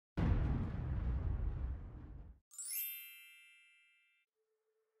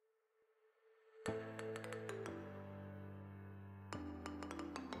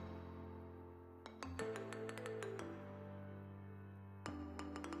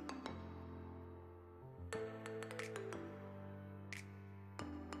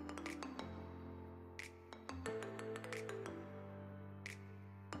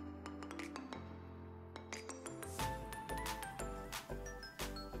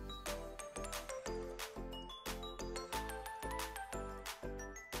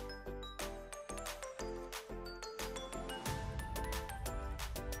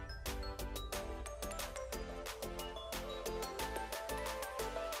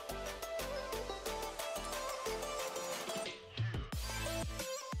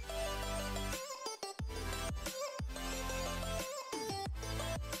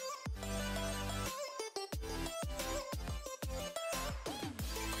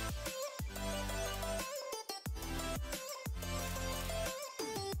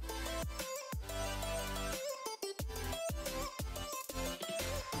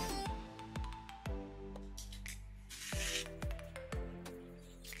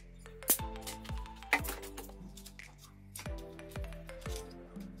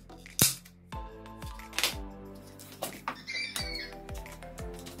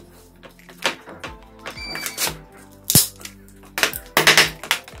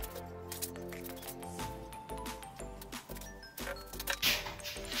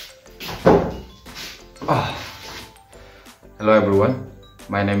Ah, Hello everyone,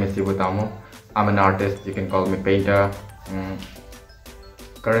 my name is Tamo. I'm an artist, you can call me painter.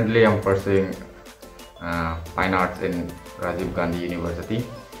 Currently I'm pursuing fine arts in Rajiv Gandhi University.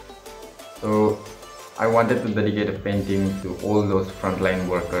 So I wanted to dedicate a painting to all those frontline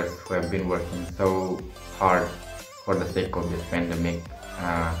workers who have been working so hard for the sake of this pandemic,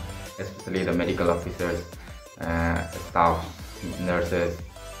 especially the medical officers, staff, nurses,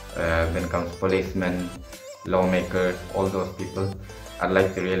 then comes policemen, lawmakers, all those people. I'd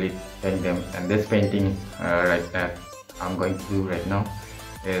like to really thank them. And this painting I'm going to do right now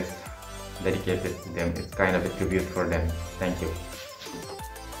is dedicated to them. It's kind of a tribute for them. Thank you.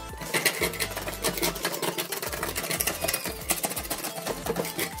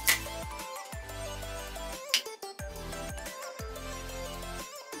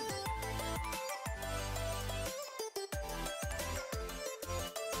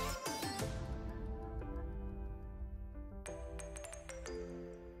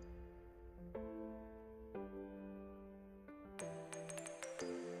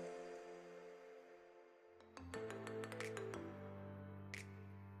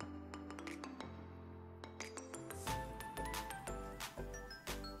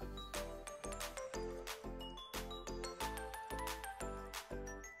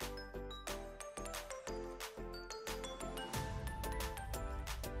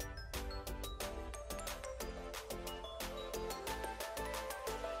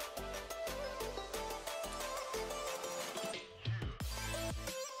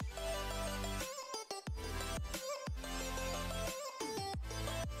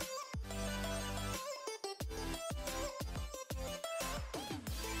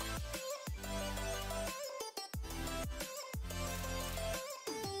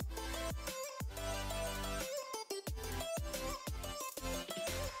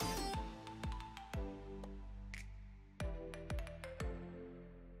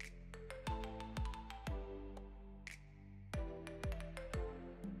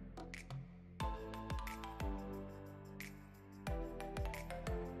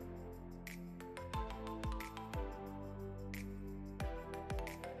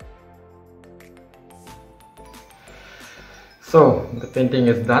 So the painting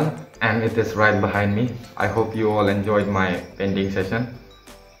is done and it is right behind me. I hope you all enjoyed my painting session.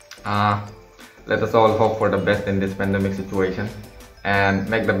 Let us all hope for the best in this pandemic situation and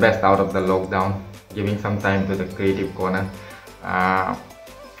make the best out of the lockdown, giving some time to the creative corner.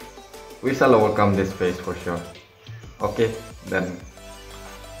 We shall overcome this phase for sure. Okay, then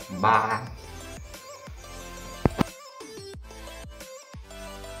bye.